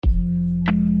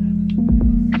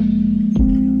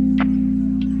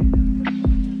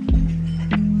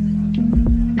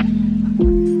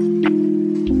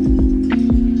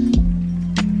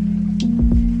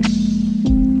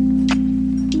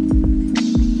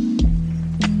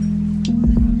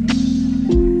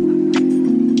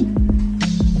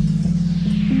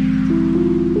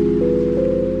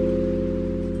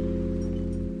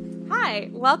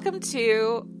Welcome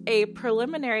to a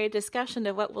preliminary discussion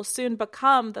of what will soon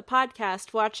become the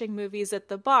podcast Watching Movies at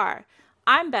the Bar.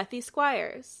 I'm Bethy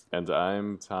Squires. And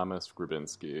I'm Thomas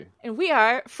Grabinski. And we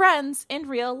are friends in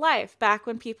real life, back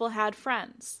when people had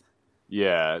friends.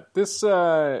 Yeah, this is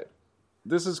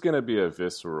going to be a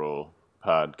visceral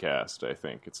podcast, I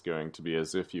think. It's going to be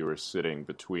as if you were sitting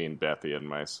between Bethy and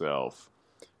myself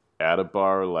at a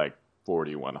bar like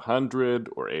 4100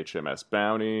 or HMS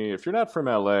Bounty. If you're not from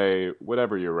LA,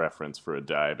 whatever your reference for a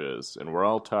dive is, and we're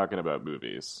all talking about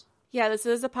movies. Yeah, this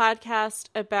is a podcast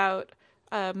about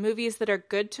movies that are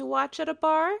good to watch at a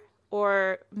bar,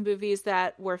 or movies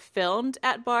that were filmed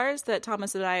at bars that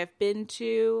Thomas and I have been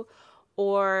to,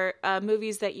 or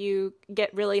movies that you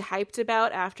get really hyped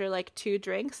about after like 2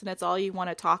 drinks and it's all you want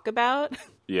to talk about.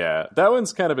 Yeah, that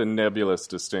one's kind of a nebulous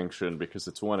distinction because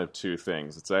it's one of 2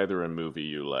 things. It's either a movie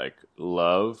you like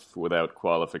love without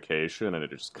qualification and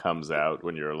it just comes out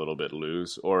when you're a little bit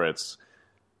loose, or it's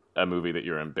a movie that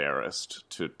you're embarrassed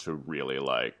to really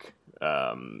like.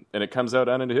 And it comes out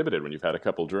uninhibited when you've had a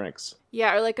couple drinks.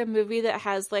 Yeah, or like a movie that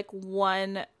has like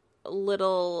one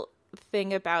little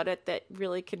thing about it that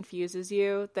really confuses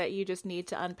you that you just need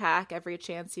to unpack every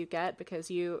chance you get because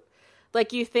you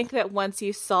think that once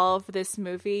you solve this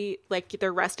movie, like the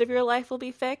rest of your life will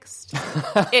be fixed.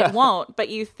 It won't, but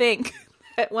you think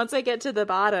that once I get to the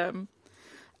bottom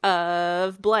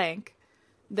of blank,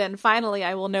 then finally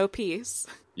I will know peace.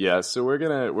 Yeah, so we're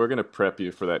gonna prep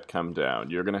you for that come down.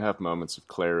 You're gonna have moments of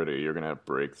clarity. You're gonna have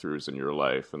breakthroughs in your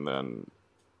life, and then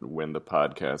when the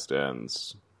podcast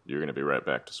ends, you're gonna be right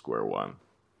back to square one.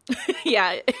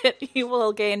 Yeah, you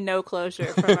will gain no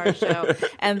closure from our show,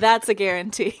 and that's a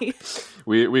guarantee.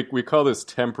 We call this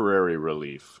temporary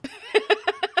relief.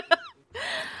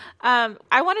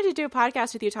 I wanted to do a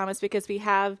podcast with you, Thomas, because we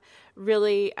have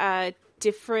really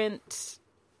different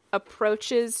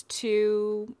approaches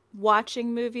to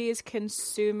watching movies,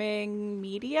 consuming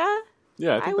media.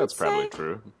 Yeah, I think that's probably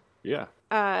true. Yeah.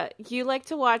 You like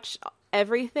to watch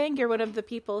everything. You're one of the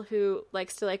people who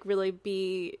likes to like really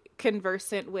be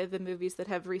conversant with the movies that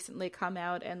have recently come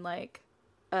out and like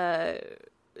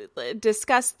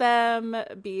discuss them,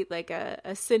 be like a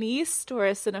cineast or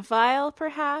a cinephile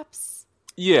perhaps.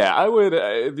 Yeah, I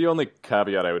would. The only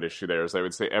caveat I would issue there is I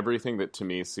would say everything that to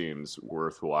me seems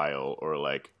worthwhile or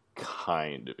like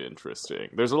kind of interesting.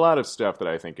 There's a lot of stuff that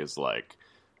I think is like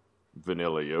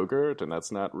vanilla yogurt, and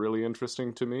that's not really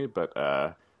interesting to me, but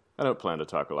I don't plan to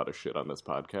talk a lot of shit on this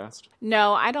podcast.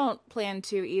 No, I don't plan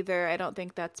to either. I don't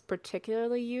think that's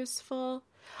particularly useful.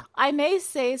 I may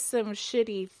say some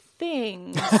shitty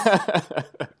things.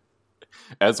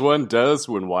 As one does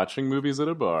when watching movies at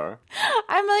a bar.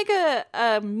 I'm like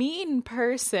a mean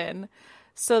person,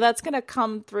 so that's going to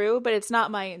come through, but it's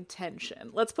not my intention.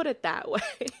 Let's put it that way.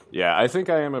 Yeah, I think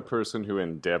I am a person who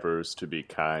endeavors to be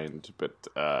kind, but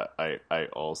I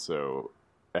also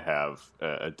have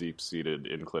a deep-seated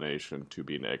inclination to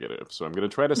be negative. So I'm going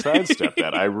to try to sidestep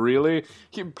that.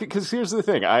 Because here's the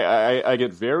thing. I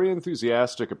get very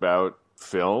enthusiastic about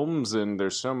films, and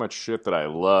there's so much shit that I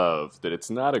love that it's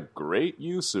not a great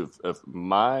use of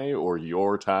my or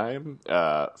your time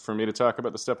for me to talk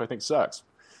about the stuff I think sucks.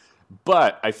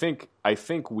 But I think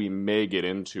we may get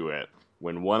into it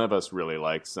when one of us really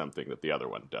likes something that the other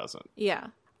one doesn't. Yeah.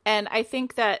 And I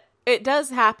think that it does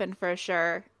happen for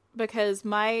sure, because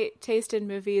my taste in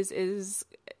movies is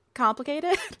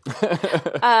complicated. One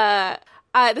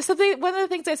of the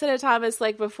things I said to Thomas,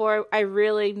 like before I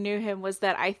really knew him, was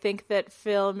that I think that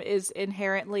film is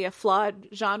inherently a flawed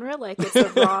genre. Like it's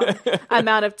the wrong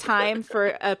amount of time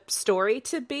for a story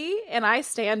to be, and I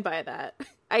stand by that.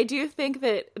 I do think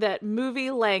that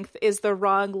movie length is the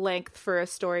wrong length for a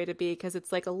story to be, because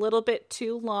it's like a little bit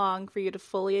too long for you to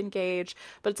fully engage,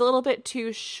 but it's a little bit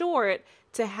too short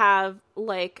to have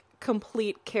like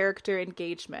complete character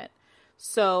engagement.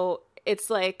 So it's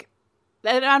like,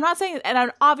 and I'm not saying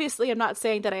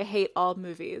that I hate all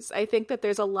movies. I think that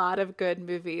there's a lot of good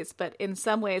movies, but in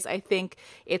some ways I think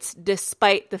it's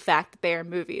despite the fact that they are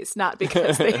movies, not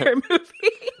because they are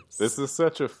movies. This is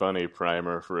such a funny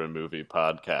primer for a movie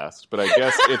podcast, but I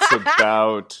guess it's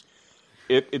about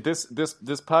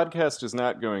this podcast is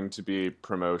not going to be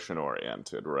promotion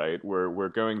oriented, right? We're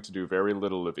going to do very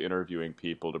little of interviewing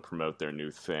people to promote their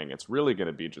new thing. It's really going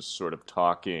to be just sort of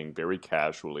talking very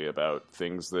casually about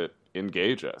things that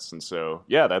engage us. And so,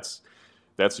 yeah, that's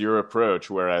your approach,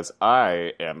 whereas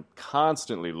I am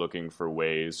constantly looking for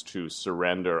ways to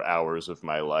surrender hours of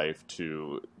my life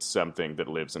to something that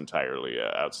lives entirely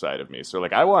outside of me. So,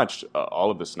 like, I watched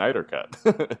all of the Snyder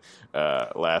Cut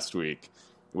last week,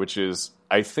 which is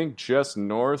I think just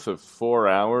north of 4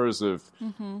 hours of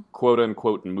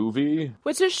quote-unquote movie.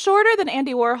 Which is shorter than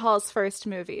Andy Warhol's first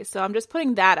movie, so I'm just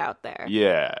putting that out there.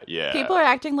 Yeah. People are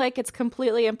acting like it's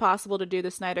completely impossible to do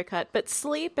the Snyder Cut, but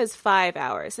Sleep is 5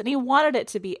 hours, and he wanted it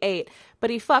to be 8, but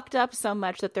he fucked up so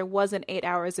much that there wasn't 8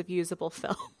 hours of usable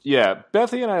film. Yeah,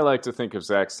 Bethy and I like to think of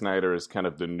Zack Snyder as kind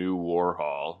of the new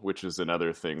Warhol, which is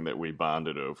another thing that we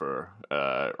bonded over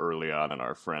early on in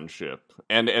our friendship.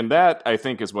 And that, I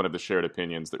think, is one of the shared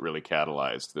opinions that really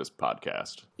catalyzed this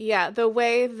podcast. Yeah, the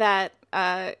way that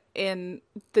in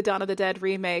the Dawn of the Dead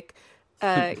remake,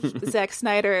 Zack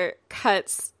Snyder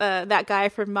cuts that guy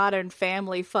from Modern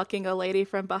Family fucking a lady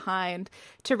from behind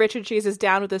to Richard Cheese's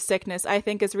Down with the Sickness, I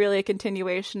think is really a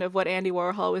continuation of what Andy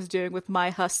Warhol was doing with My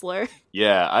Hustler.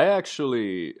 Yeah, I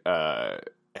actually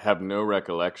have no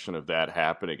recollection of that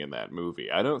happening in that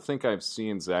movie. I don't think I've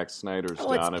seen Zack Snyder's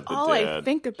Dawn of the Dead. All I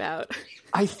think about.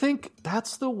 I think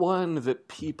that's the one that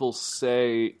people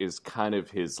say is kind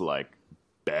of his, like,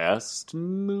 best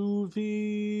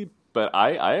movie, but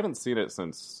I haven't seen it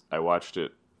since I watched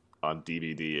it on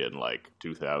DVD in, like,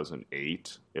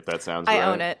 2008, if that sounds right.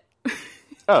 I own it.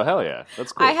 Oh, hell yeah.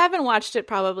 That's cool. I haven't watched it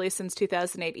probably since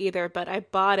 2008 either, but I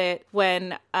bought it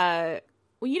when...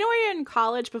 Well, you know when you're in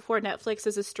college before Netflix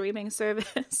is a streaming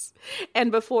service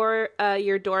and before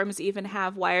your dorms even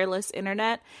have wireless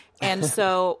internet. And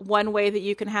so one way that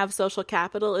you can have social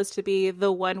capital is to be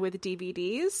the one with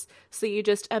DVDs. So you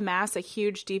just amass a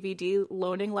huge DVD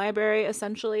loaning library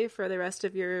essentially for the rest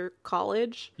of your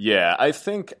college. Yeah, I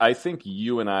think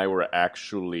you and I were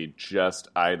actually just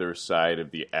either side of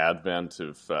the advent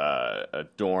of a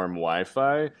dorm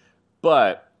Wi-Fi,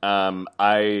 but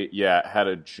I had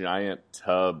a giant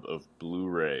tub of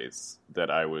Blu-rays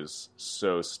that I was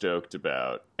so stoked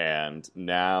about, and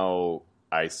now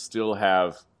I still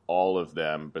have all of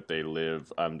them, but they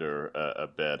live under a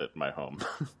bed at my home.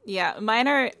 Yeah, mine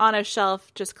are on a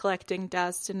shelf just collecting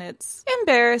dust, and it's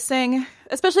embarrassing,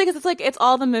 especially because it's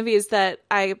all the movies that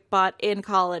I bought in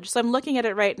college. So I'm looking at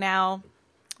it right now.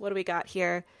 What do we got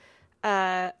here?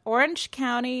 Orange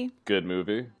County. Good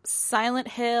movie. Silent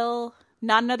Hill.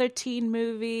 Not Another Teen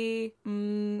Movie,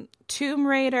 Tomb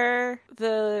Raider,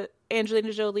 the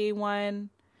Angelina Jolie one,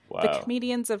 wow. The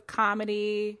Comedians of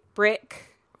Comedy,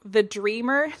 Brick, The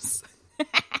Dreamers.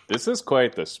 This is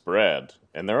quite the spread,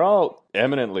 and they're all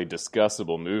eminently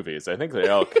discussable movies. I think they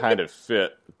all kind of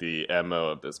fit the MO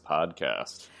of this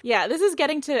podcast. Yeah, this is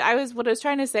getting to, what I was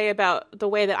trying to say about the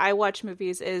way that I watch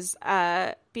movies is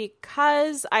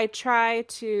because I try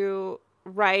to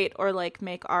write or like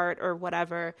make art or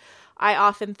whatever, I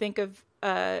often think of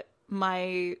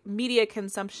my media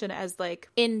consumption as like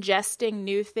ingesting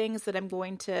new things that I'm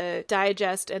going to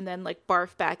digest and then like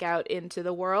barf back out into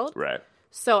the world. Right.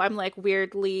 So I'm like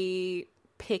weirdly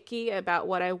picky about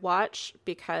what I watch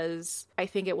because I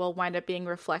think it will wind up being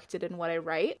reflected in what I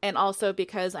write. And also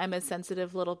because I'm a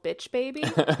sensitive little bitch baby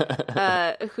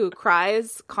who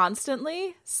cries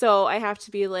constantly. So I have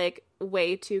to be like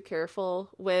way too careful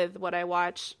with what I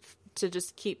watch to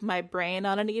just keep my brain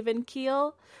on an even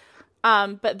keel.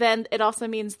 But then it also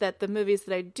means that the movies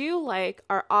that I do like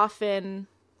are often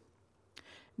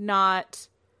not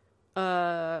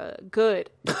good.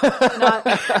 Not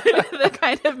the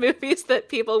kind of movies that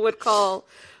people would call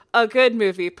a good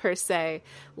movie per se.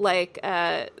 Like,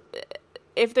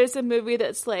 if there's a movie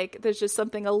that's like, there's just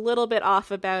something a little bit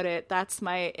off about it, that's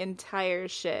my entire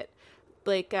shit.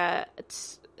 Like, a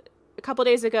couple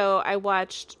days ago, I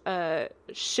watched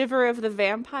Shiver of the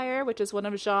Vampire, which is one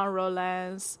of Jean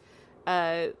Rollins'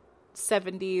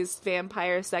 70s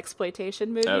vampire sexploitation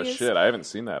movies. Oh shit, I haven't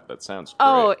seen that. That sounds great.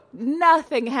 Oh,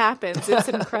 nothing happens. It's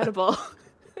incredible.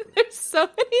 There's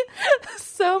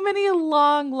so many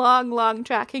long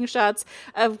tracking shots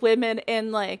of women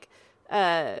in like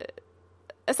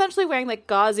essentially wearing like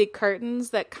gauzy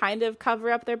curtains that kind of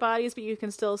cover up their bodies, but you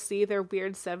can still see their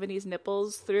weird 70s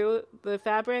nipples through the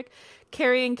fabric,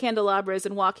 carrying candelabras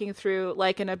and walking through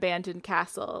like an abandoned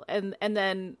castle. And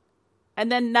then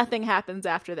nothing happens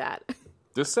after that.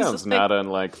 This sounds not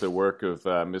unlike the work of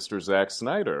Mr. Zack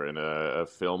Snyder in a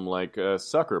film like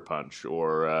Sucker Punch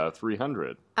or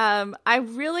 300. I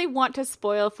really want to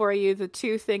spoil for you the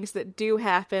two things that do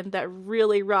happen that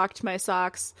really rocked my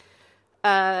socks.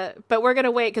 But we're going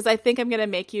to wait because I think I'm going to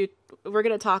make you... We're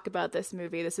going to talk about this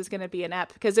movie. This is going to be an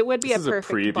ep because it would be a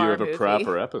perfect bar movie. This is a preview of a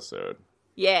proper episode.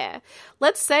 Yeah.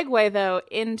 Let's segue, though,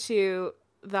 into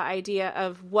the idea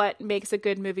of what makes a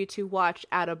good movie to watch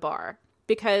at a bar.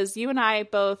 Because you and I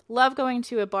both love going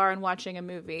to a bar and watching a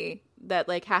movie that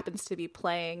like happens to be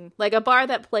playing. Like a bar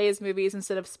that plays movies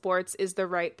instead of sports is the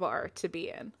right bar to be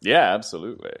in. Yeah,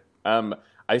 absolutely.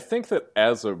 I think that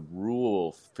as a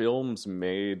rule, films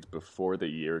made before the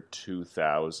year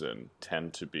 2000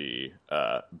 tend to be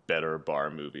better bar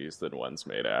movies than ones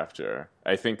made after.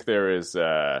 I think there is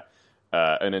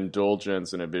an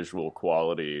indulgence and a visual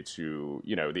quality to,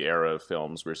 the era of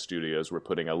films where studios were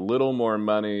putting a little more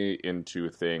money into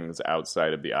things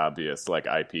outside of the obvious, like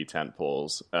IP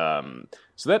tentpoles.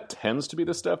 So that tends to be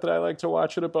the stuff that I like to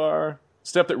watch at a bar.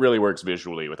 Stuff that really works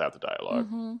visually without the dialogue.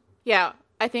 Mm-hmm. Yeah,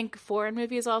 I think foreign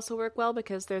movies also work well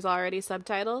because there's already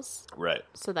subtitles. Right.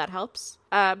 So that helps.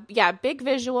 Big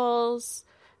visuals.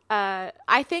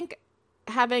 I think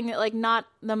having like not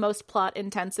the most plot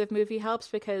intensive movie helps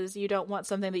because you don't want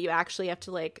something that you actually have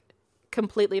to like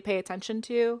completely pay attention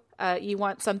to. You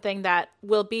want something that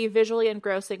will be visually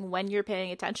engrossing when you're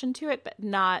paying attention to it, but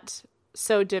not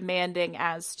so demanding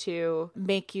as to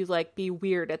make you like be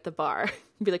weird at the bar.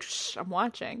 Be like, shh, I'm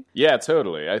watching. Yeah,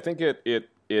 totally. I think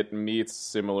it meets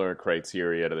similar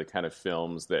criteria to the kind of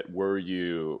films that were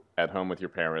you at home with your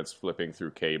parents flipping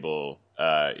through cable.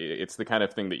 It's the kind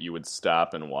of thing that you would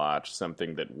stop and watch,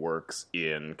 something that works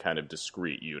in kind of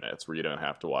discrete units where you don't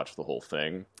have to watch the whole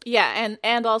thing. Yeah,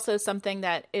 and also something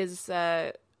that is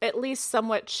at least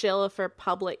somewhat chill for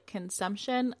public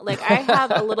consumption. Like I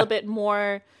have a little bit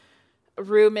more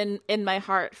room in my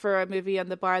heart for a movie on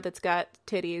the bar that's got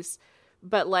titties.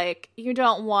 But, like, you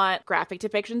don't want graphic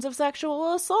depictions of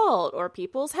sexual assault or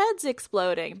people's heads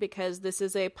exploding because this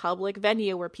is a public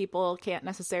venue where people can't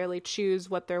necessarily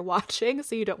choose what they're watching,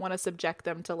 so you don't want to subject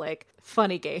them to, like,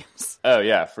 funny games. Oh,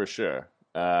 yeah, for sure.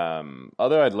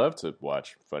 Although I'd love to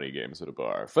watch Funny Games at a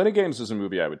bar. Funny Games is a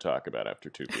movie I would talk about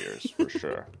after 2 beers, for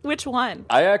sure. Which one?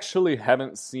 I actually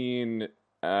haven't seen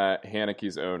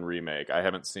Haneke's own remake. I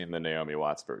haven't seen the Naomi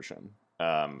Watts version.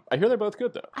 I hear they're both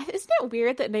good, though. Isn't it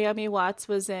weird that Naomi Watts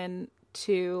was in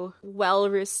 2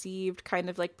 well-received kind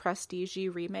of like prestige-y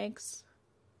remakes?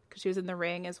 Because she was in The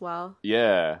Ring as well.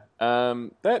 Yeah.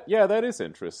 That is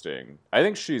interesting. I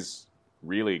think she's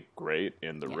really great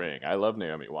in The Ring. I love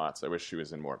Naomi Watts. I wish she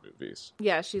was in more movies.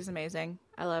 Yeah, she's amazing.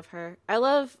 I love her. I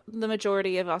love the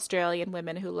majority of Australian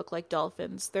women who look like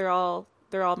dolphins. They're all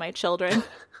my children.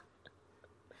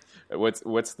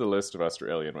 What's the list of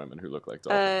Australian women who look like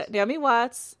dolphins? Naomi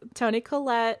Watts, Toni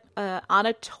Collette,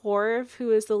 Anna Torv,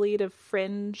 who is the lead of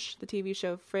Fringe, the TV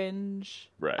show Fringe.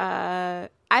 Right.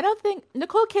 I don't think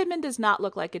Nicole Kidman does not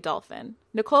look like a dolphin.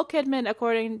 Nicole Kidman,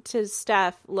 according to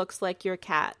Steph, looks like your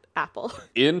cat, Apple.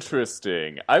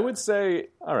 Interesting. I would say,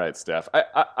 all right, Steph.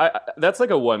 I that's like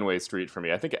a one-way street for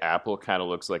me. I think Apple kind of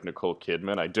looks like Nicole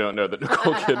Kidman. I don't know that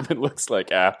Nicole Kidman looks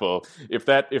like Apple. If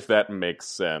that makes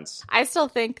sense. I still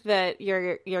think that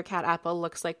your cat Apple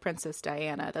looks like Princess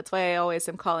Diana. That's why I always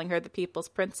am calling her the People's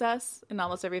Princess. In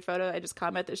almost every photo, I just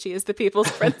comment that she is the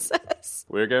People's Princess.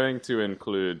 We're going to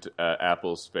include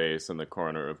Apple's face in the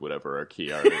corner of whatever our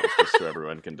key art is, just so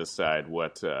everyone can decide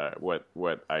what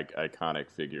iconic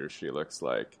figure she looks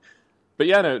like. But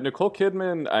yeah, no, Nicole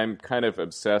Kidman I'm kind of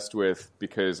obsessed with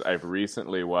because I've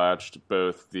recently watched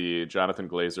both the Jonathan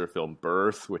Glazer film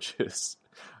Birth, which is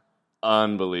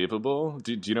unbelievable.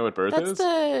 Do you know what Birth is?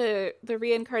 That's the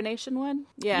reincarnation one?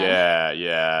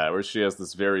 Yeah, where she has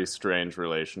this very strange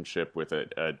relationship with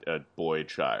a boy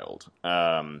child.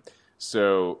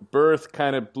 So Birth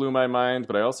kind of blew my mind,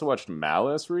 but I also watched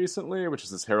Malice recently, which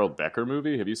is this Harold Becker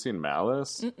movie. Have you seen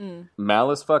Malice? Mm-mm.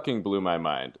 Malice fucking blew my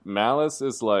mind. Malice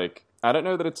is like, I don't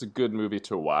know that it's a good movie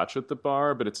to watch at the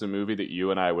bar, but it's a movie that you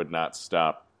and I would not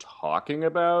stop talking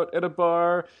about at a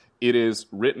bar. It is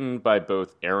written by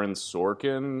both Aaron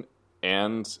Sorkin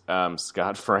and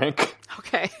Scott Frank.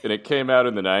 Okay. And it came out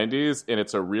in the 90s, and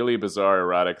it's a really bizarre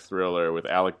erotic thriller with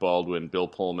Alec Baldwin, Bill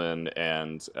Pullman,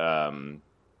 and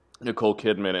Nicole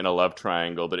Kidman in a love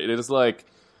triangle, but it is like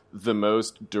the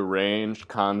most deranged,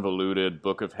 convoluted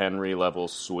Book of Henry level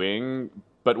swing.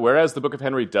 But whereas the Book of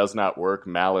Henry does not work,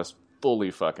 Malice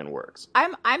fully fucking works.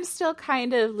 I'm still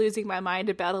kind of losing my mind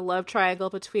about a love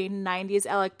triangle between 90s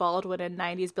Alec Baldwin and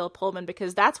 90s Bill Pullman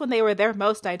because that's when they were their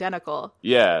most identical.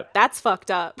 Yeah. That's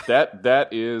fucked up. That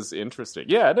is interesting.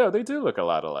 Yeah, no, they do look a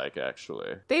lot alike,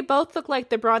 actually. They both look like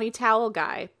the brawny towel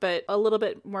guy, but a little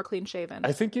bit more clean-shaven.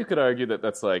 I think you could argue that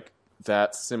that's like,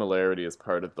 that similarity is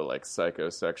part of the like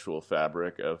psychosexual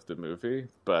fabric of the movie,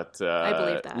 but I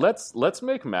believe that. Let's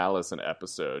make Malice an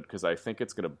episode because I think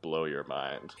it's gonna blow your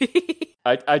mind.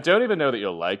 I don't even know that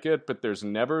you'll like it, but there's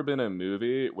never been a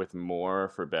movie with more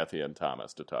for Bethy and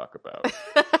Thomas to talk about.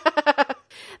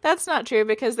 That's not true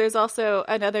because there's also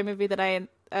another movie that I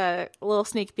a little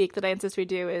sneak peek that I insist we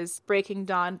do is Breaking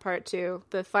Dawn Part 2,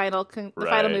 the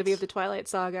final movie of the Twilight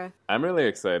Saga. I'm really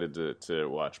excited to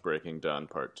watch Breaking Dawn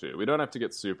Part 2. We don't have to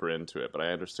get super into it, but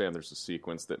I understand there's a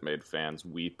sequence that made fans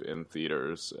weep in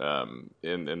theaters,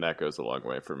 and that goes a long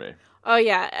way for me. Oh,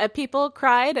 yeah. People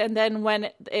cried, and then when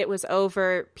it was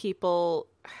over, people...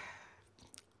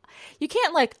 You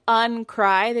can't, like,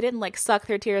 uncry. They didn't, like, suck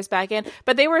their tears back in.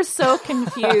 But they were so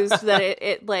confused that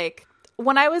it like...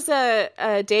 When I was a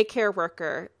daycare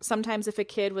worker, sometimes if a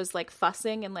kid was, like,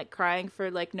 fussing and, like, crying for,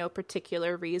 like, no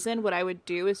particular reason, what I would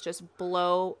do is just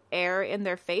blow air in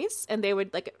their face, and they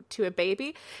would, like, to a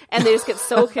baby, and they just get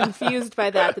so confused by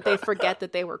that they forget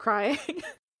that they were crying.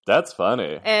 That's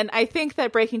funny. And I think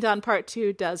that Breaking Dawn Part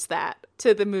 2 does that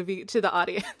to the movie, to the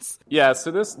audience. Yeah, so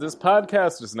this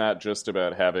podcast is not just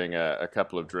about having a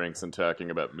couple of drinks and talking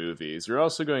about movies. You're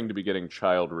also going to be getting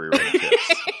child rearing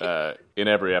tips in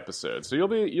every episode. So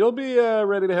you'll be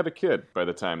ready to have a kid by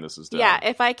the time this is done. Yeah,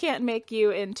 if I can't make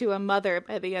you into a mother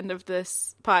by the end of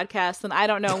this podcast, then I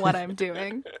don't know what I'm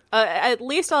doing. At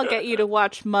least I'll get you to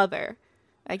watch Mother,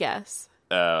 I guess.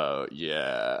 Oh,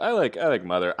 yeah. I like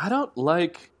Mother. I don't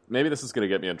like... Maybe this is going to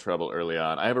get me in trouble early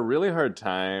on. I have a really hard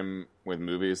time with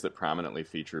movies that prominently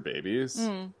feature babies.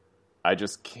 I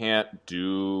just can't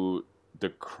do the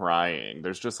crying.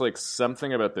 There's just like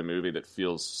something about the movie that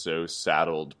feels so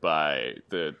saddled by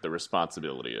the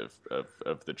responsibility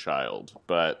of the child.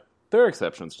 But there are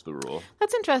exceptions to the rule.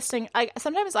 That's interesting.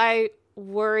 Sometimes I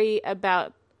worry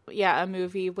about a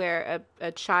movie where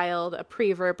a child, a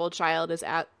pre-verbal child is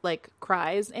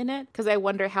cries in it, because I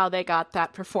wonder how they got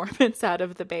that performance out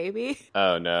of the baby.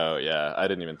 Oh no, yeah, I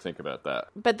didn't even think about that.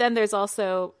 But then there's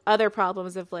also other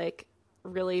problems of like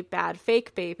really bad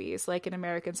fake babies, like in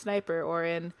American Sniper or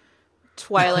in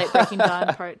Twilight Breaking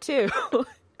Dawn Part 2.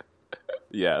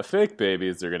 Yeah, fake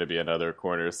babies are going to be another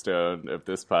cornerstone of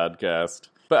this podcast.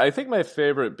 But I think my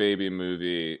favorite baby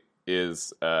movie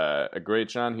is a great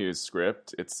John Hughes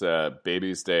script. It's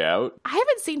Baby's Day Out. I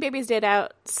haven't seen Baby's Day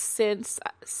Out since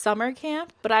summer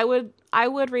camp, but I would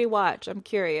rewatch. I'm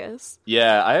curious.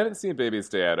 Yeah, I haven't seen Baby's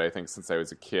Day Out, I think, since I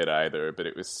was a kid either, but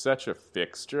it was such a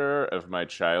fixture of my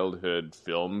childhood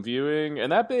film viewing,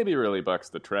 and that baby really bucks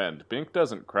the trend. Bink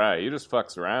doesn't cry. He just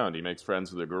fucks around. He makes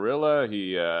friends with a gorilla.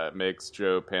 He makes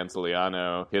Joe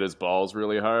Pantoliano hit his balls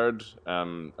really hard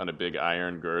on a big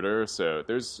iron girder, so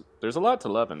there's a lot to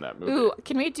love in that movie. Ooh,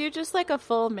 can we do just like a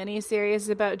full mini-series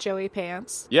about Joey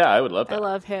Pants? Yeah, I would love that. I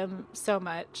love him so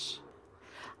much.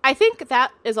 I think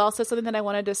that is also something that I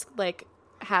want to just like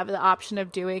have the option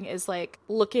of doing, is like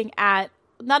looking at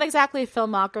not exactly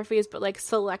filmographies, but like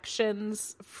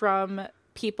selections from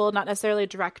people, not necessarily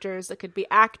directors. It could be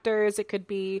actors. It could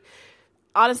be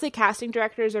honestly casting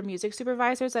directors or music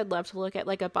supervisors. I'd love to look at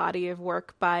like a body of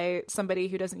work by somebody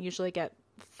who doesn't usually get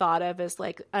thought of as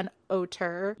like an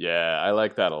auteur. Yeah, I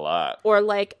like that a lot. Or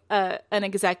like an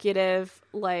executive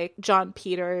like John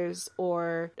Peters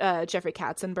or Jeffrey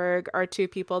Katzenberg are two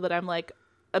people that I'm like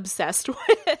obsessed with.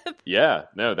 Yeah,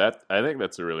 no, I think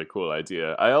that's a really cool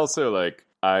idea. I also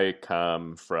I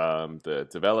come from the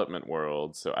development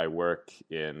world, so I work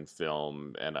in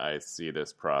film and I see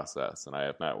this process, and I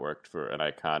have not worked for an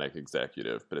iconic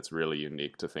executive, but it's really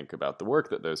unique to think about the work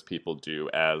that those people do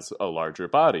as a larger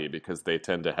body, because they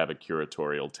tend to have a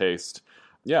curatorial taste.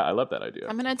 Yeah, I love that idea.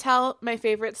 I'm going to tell my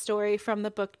favorite story from the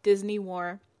book Disney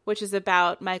War, which is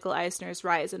about Michael Eisner's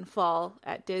rise and fall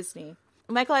at Disney.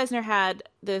 Michael Eisner had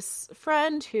this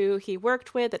friend who he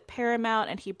worked with at Paramount,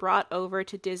 and he brought over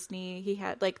to Disney. He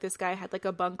had this guy had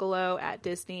a bungalow at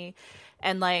Disney,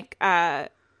 and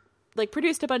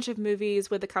produced a bunch of movies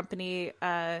with the company.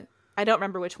 I don't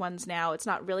remember which ones now. It's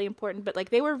not really important, but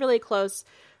they were really close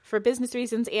for business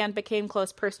reasons and became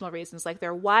close personal reasons.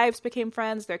 Their wives became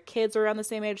friends, their kids were around the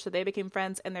same age, so they became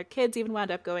friends, and their kids even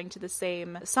wound up going to the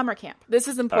same summer camp. This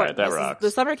is important. All right, that rocks. The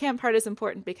summer camp part is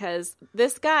important because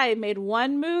this guy made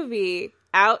one movie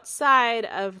outside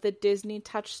of the Disney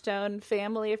Touchstone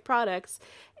family of products,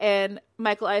 and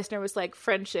Michael Eisner was like,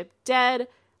 friendship dead,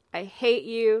 I hate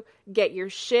you, get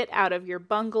your shit out of your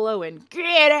bungalow and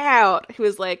get out. He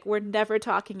was like, we're never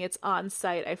talking, it's on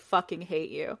site, I fucking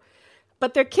hate you.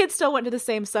 But their kids still went to the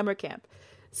same summer camp.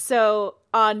 So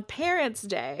on Parents'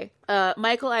 Day,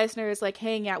 Michael Eisner is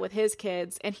hanging out with his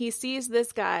kids, and he sees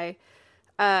this guy,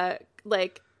 20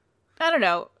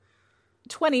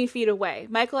 feet away.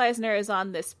 Michael Eisner is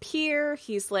on this pier.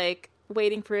 He's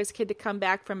waiting for his kid to come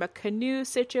back from a canoe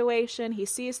situation. He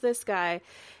sees this guy,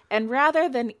 and rather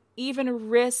than even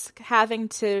risk having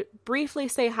to briefly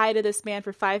say hi to this man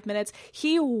for 5 minutes,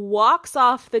 he walks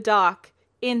off the dock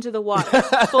into the water,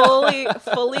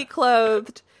 fully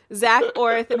clothed, Zach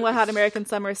Orth in Wet Hot American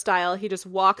Summer style, he just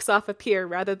walks off a pier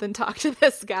rather than talk to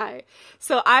this guy.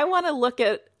 So I want to look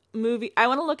at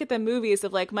the movies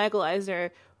of like Michael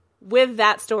Eisner with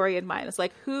that story in mind. It's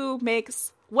like,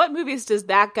 what movies does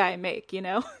that guy make, you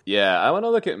know? Yeah, I want to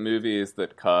look at movies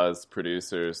that cause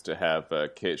producers to have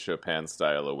Kate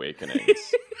Chopin-style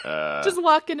awakenings. Just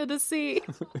walk into the sea.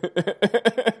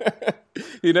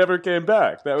 He never came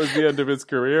back. That was the end of his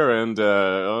career and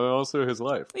also his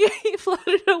life. Yeah, he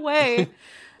floated away.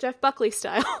 Jeff Buckley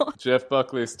style. Jeff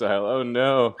Buckley style. Oh,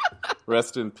 no.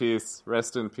 Rest in peace.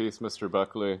 Rest in peace, Mr.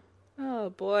 Buckley. Oh,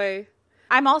 boy.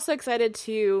 I'm also excited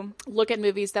to look at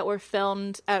movies that were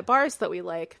filmed at bars that we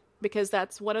like, because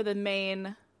that's one of the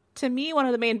main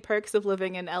perks of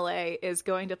living in LA is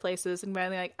going to places and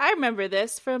being like, I remember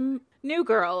this from New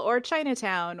Girl or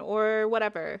Chinatown or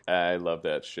whatever. I love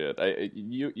that shit.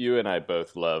 You and I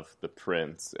both love The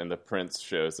Prince, and The Prince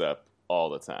shows up all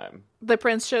the time. The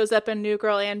Prince shows up in New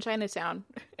Girl and Chinatown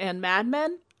and Mad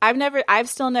Men. I've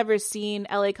still never seen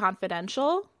LA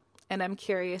Confidential, and I'm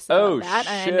curious about that.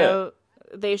 Shit. And I know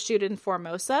they shoot in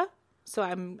Formosa, so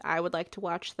I would like to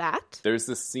watch that. There's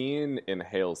a scene in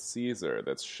Hail Caesar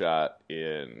that's shot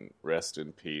in, rest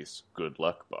in peace, Good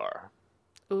Luck Bar.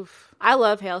 Oof. I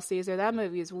love Hail Caesar. That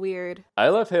movie is weird. I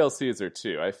love Hail Caesar,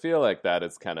 too. I feel like that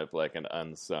is kind of like an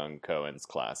unsung Coen's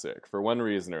classic. For one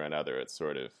reason or another, it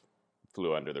sort of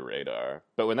flew under the radar.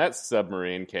 But when that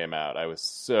submarine came out, I was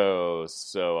so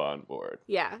on board.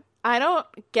 Yeah. I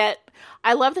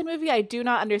love the movie. I do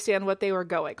not understand what they were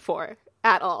going for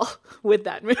at all with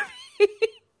that movie.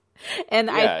 And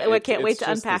yeah, I can't wait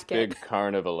to unpack this big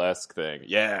carnivalesque thing.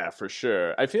 Yeah, for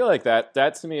sure. I feel like that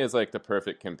to me is like the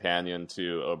perfect companion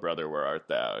to Oh Brother, Where Art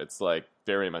Thou? It's like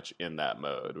very much in that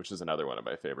mode, which is another one of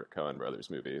my favorite Coen Brothers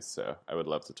movies. So I would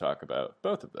love to talk about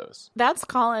both of those. That's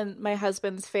Colin, my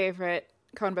husband's favorite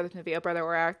Coen Brothers movie, Oh Brother,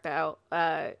 Where Art Thou?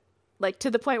 Like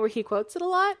to the point where he quotes it a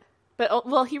lot. But,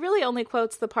 well, he really only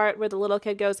quotes the part where the little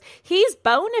kid goes, he's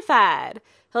bona fide.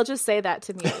 He'll just say that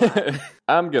to me a lot.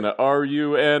 I'm gonna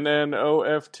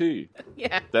RUNNOFT.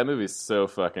 Yeah. That movie's so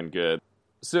fucking good.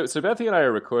 So Bethy and I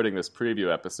are recording this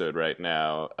preview episode right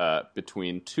now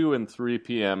between 2 and 3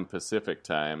 p.m. Pacific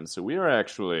time. So we are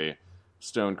actually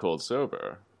stone cold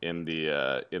sober in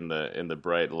the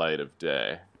bright light of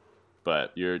day.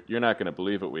 But you're not going to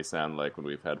believe what we sound like when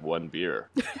we've had one beer.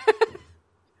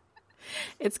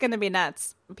 It's going to be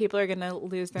nuts. People are going to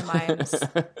lose their minds.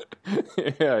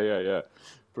 Yeah.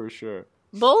 For sure.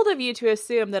 Bold of you to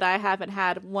assume that I haven't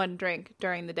had one drink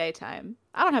during the daytime.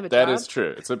 I don't have a job. That is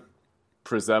true. It's a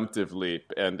presumptive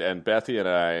leap. And Bethy and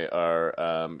I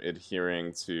are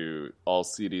adhering to all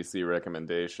CDC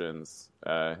recommendations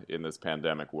in this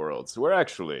pandemic world. So we're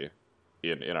actually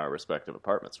in our respective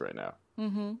apartments right now.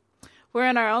 Mm-hmm. We're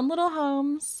in our own little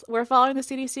homes. We're following the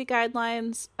CDC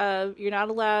guidelines of you're not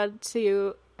allowed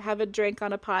to have a drink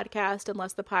on a podcast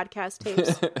unless the podcast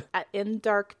tapes in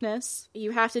darkness.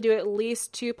 You have to do at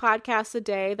least 2 podcasts a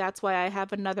day. That's why I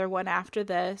have another one after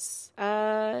this.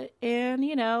 And,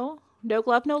 no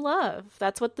glove, no love.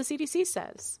 That's what the CDC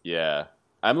says. Yeah.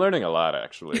 I'm learning a lot,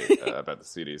 actually, about the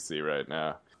CDC right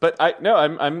now. But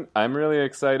I'm really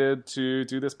excited to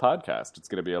do this podcast. It's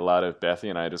going to be a lot of Bethy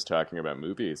and I just talking about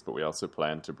movies, but we also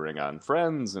plan to bring on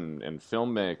friends and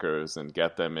filmmakers and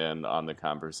get them in on the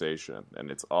conversation. And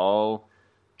it's all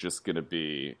just going to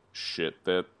be shit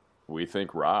that we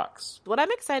think rocks. What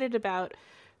I'm excited about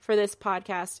for this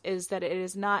podcast is that it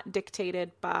is not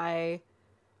dictated by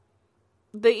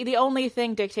the only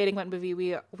thing dictating what movie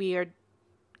we are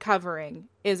covering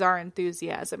is our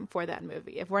enthusiasm for that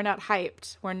movie. If we're not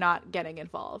hyped, we're not getting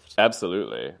involved.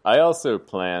 Absolutely. I also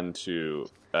plan to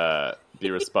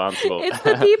be responsible. It's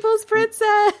the people's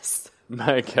princess.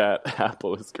 My cat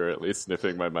Apple is currently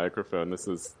sniffing my microphone. This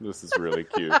is really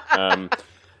cute.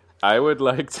 I would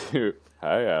like to.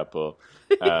 Hi, Apple.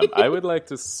 I would like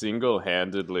to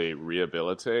single-handedly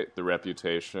rehabilitate the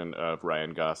reputation of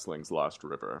Ryan Gosling's Lost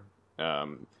River.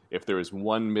 If there is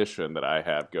one mission that I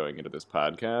have going into this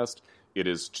podcast, it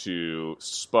is to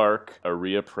spark a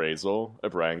reappraisal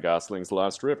of Ryan Gosling's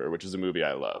Lost River, which is a movie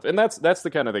I love. And that's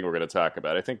the kind of thing we're going to talk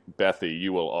about. I think, Bethy,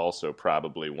 you will also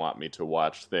probably want me to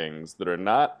watch things that are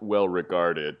not well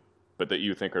regarded, but that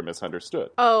you think are misunderstood.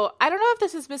 Oh, I don't know if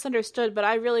this is misunderstood, but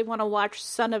I really want to watch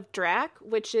Son of Drac,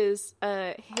 which is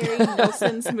Harry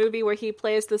Nilsson's movie where he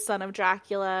plays the son of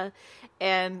Dracula,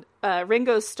 and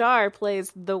Ringo Starr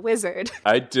plays the wizard.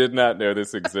 I did not know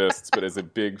this exists, but as a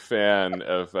big fan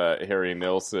of Harry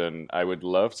Nilsson, I would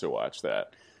love to watch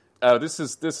that. This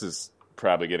is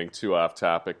probably getting too off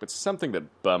topic, but something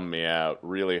that bummed me out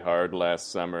really hard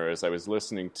last summer is I was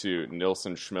listening to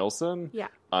Nilsson Schmilsson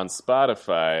on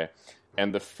Spotify,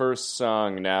 and the first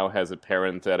song now has a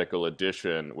parenthetical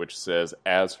addition which says,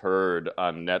 as heard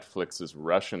on Netflix's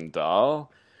Russian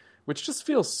Doll, which just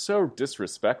feels so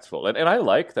disrespectful. And I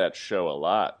like that show a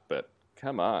lot, but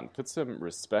come on, put some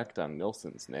respect on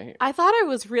Nilsson's name. I thought it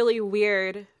was really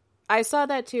weird. I saw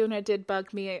that too, and it did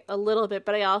bug me a little bit,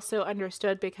 but I also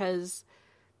understood because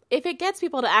if it gets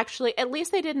people to actually, at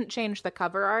least they didn't change the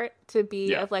cover art to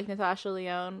be of like Natasha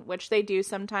Lyonne, which they do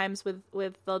sometimes with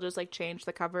they'll just like change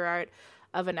the cover art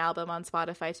of an album on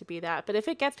Spotify to be that. But if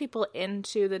it gets people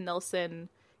into the Nilsson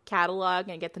catalog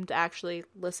and get them to actually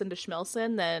listen to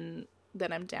Schmilsson, then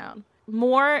I'm down.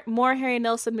 More Harry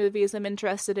Nilsson movies I'm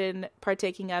interested in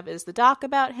partaking of is the doc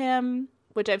about him,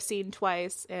 which I've seen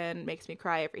twice and makes me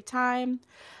cry every time.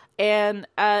 And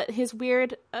his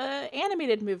weird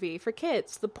animated movie for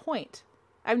kids, The Point.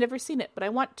 I've never seen it, but I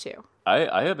want to.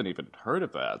 I haven't even heard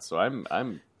of that, so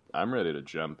I'm ready to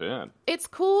jump in. It's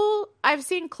cool. I've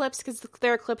seen clips because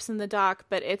there are clips in the doc,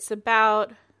 but it's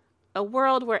about a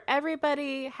world where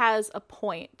everybody has a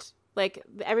point. Like,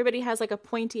 everybody has like a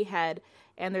pointy head,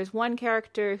 and there's one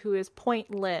character who is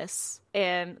pointless,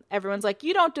 and everyone's like,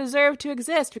 you don't deserve to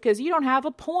exist because you don't have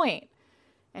a point.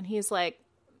 And he's like,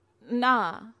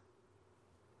 nah.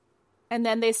 And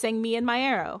then they sing Me and My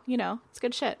Arrow. You know, it's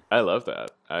good shit. I love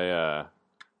that.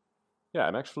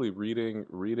 I'm actually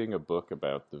reading a book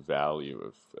about the value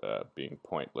of being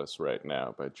pointless right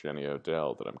now by Jenny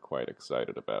Odell that I'm quite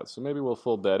excited about. So maybe we'll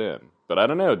fold that in. But I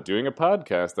don't know, doing a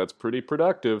podcast, that's pretty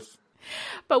productive.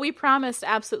 But we promised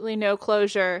absolutely no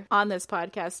closure on this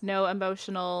podcast, no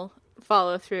emotional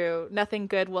follow through. Nothing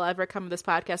good will ever come of this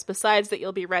podcast besides that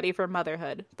you'll be ready for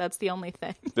motherhood. That's the only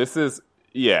thing. This is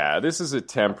a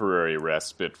temporary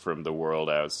respite from the world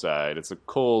outside. It's a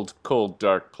cold, cold,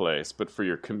 dark place, but for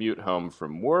your commute home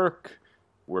from work,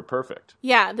 we're perfect.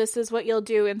 Yeah, this is what you'll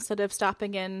do instead of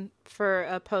stopping in for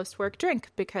a post-work drink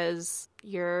because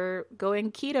you're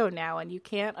going keto now and you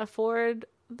can't afford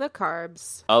the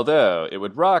carbs. Although, it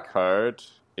would rock hard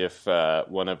if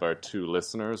one of our two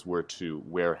listeners were to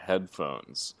wear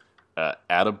headphones at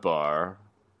a bar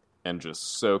and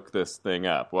just soak this thing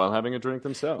up while having a drink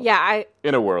themselves. Yeah,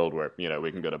 in a world where,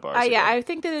 we can go to bars again. Yeah, I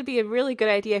think that it'd be a really good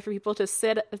idea for people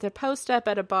to post up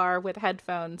at a bar with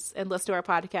headphones and listen to our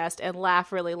podcast and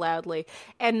laugh really loudly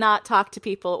and not talk to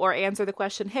people or answer the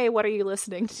question, hey, what are you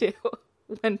listening to?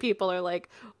 When people are like,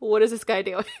 what is this guy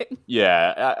doing?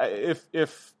 Yeah,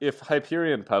 if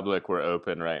Hyperion Public were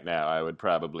open right now, I would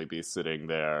probably be sitting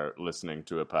there listening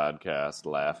to a podcast,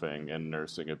 laughing, and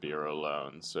nursing a beer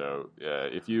alone. So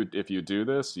if you do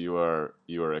this, you are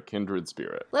a kindred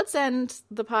spirit. Let's end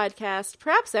the podcast,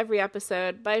 perhaps every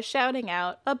episode, by shouting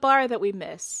out a bar that we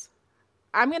miss.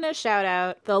 I'm going to shout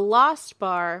out the Lost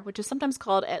Bar, which is sometimes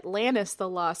called Atlantis the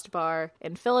Lost Bar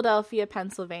in Philadelphia,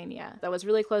 Pennsylvania. That was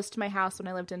really close to my house when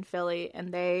I lived in Philly,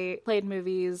 and they played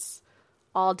movies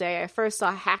all day. I first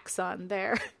saw Haxon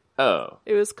there. Oh.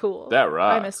 It was cool. That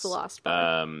rocks. I miss the Lost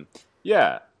Bar.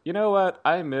 Yeah. You know what?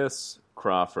 I miss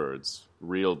Crawford's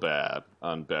real bad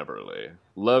on Beverly.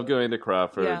 Love going to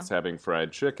Crawford's, having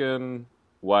fried chicken,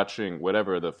 watching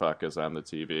whatever the fuck is on the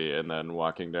TV, and then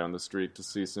walking down the street to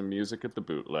see some music at the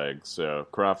bootleg. So,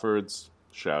 Crawford's,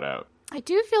 shout out. I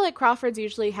do feel like Crawford's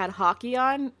usually had hockey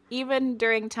on, even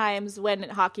during times when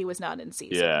hockey was not in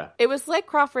season. Yeah. It was like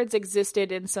Crawford's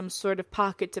existed in some sort of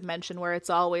pocket dimension where it's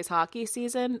always hockey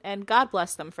season, and God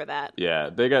bless them for that.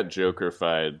 Yeah, they got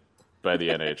Joker-fied by the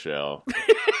NHL.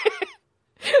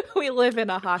 We live in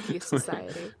a hockey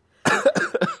society.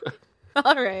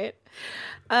 All right.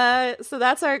 So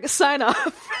that's our sign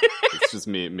off. It's just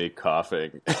me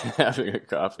coughing, having a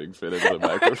coughing fit into the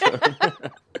microphone.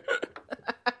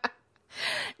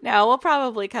 Now, we'll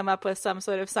probably come up with some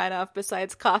sort of sign off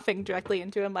besides coughing directly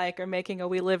into a mic or making a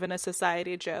 "we live in a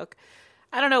society" joke.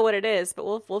 I don't know what it is, but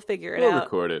we'll figure it out. We'll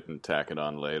record it and tack it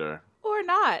on later. Or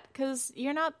not, because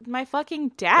you're not my fucking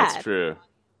dad. That's true.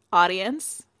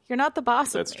 Audience, you're not the boss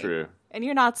of me. That's true. And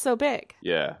you're not so big.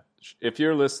 Yeah. If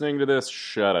you're listening to this,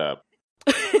 shut up.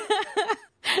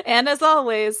 And as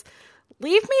always,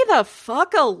 leave me the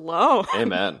fuck alone.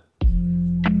 Amen.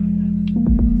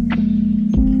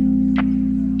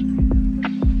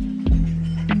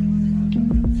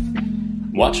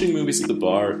 Watching Movies at the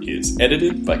Bar is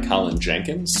edited by Colin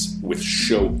Jenkins, with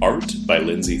show art by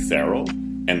Lindsay Farrell,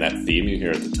 and that theme you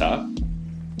hear at the top,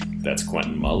 that's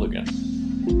Quentin Mulligan.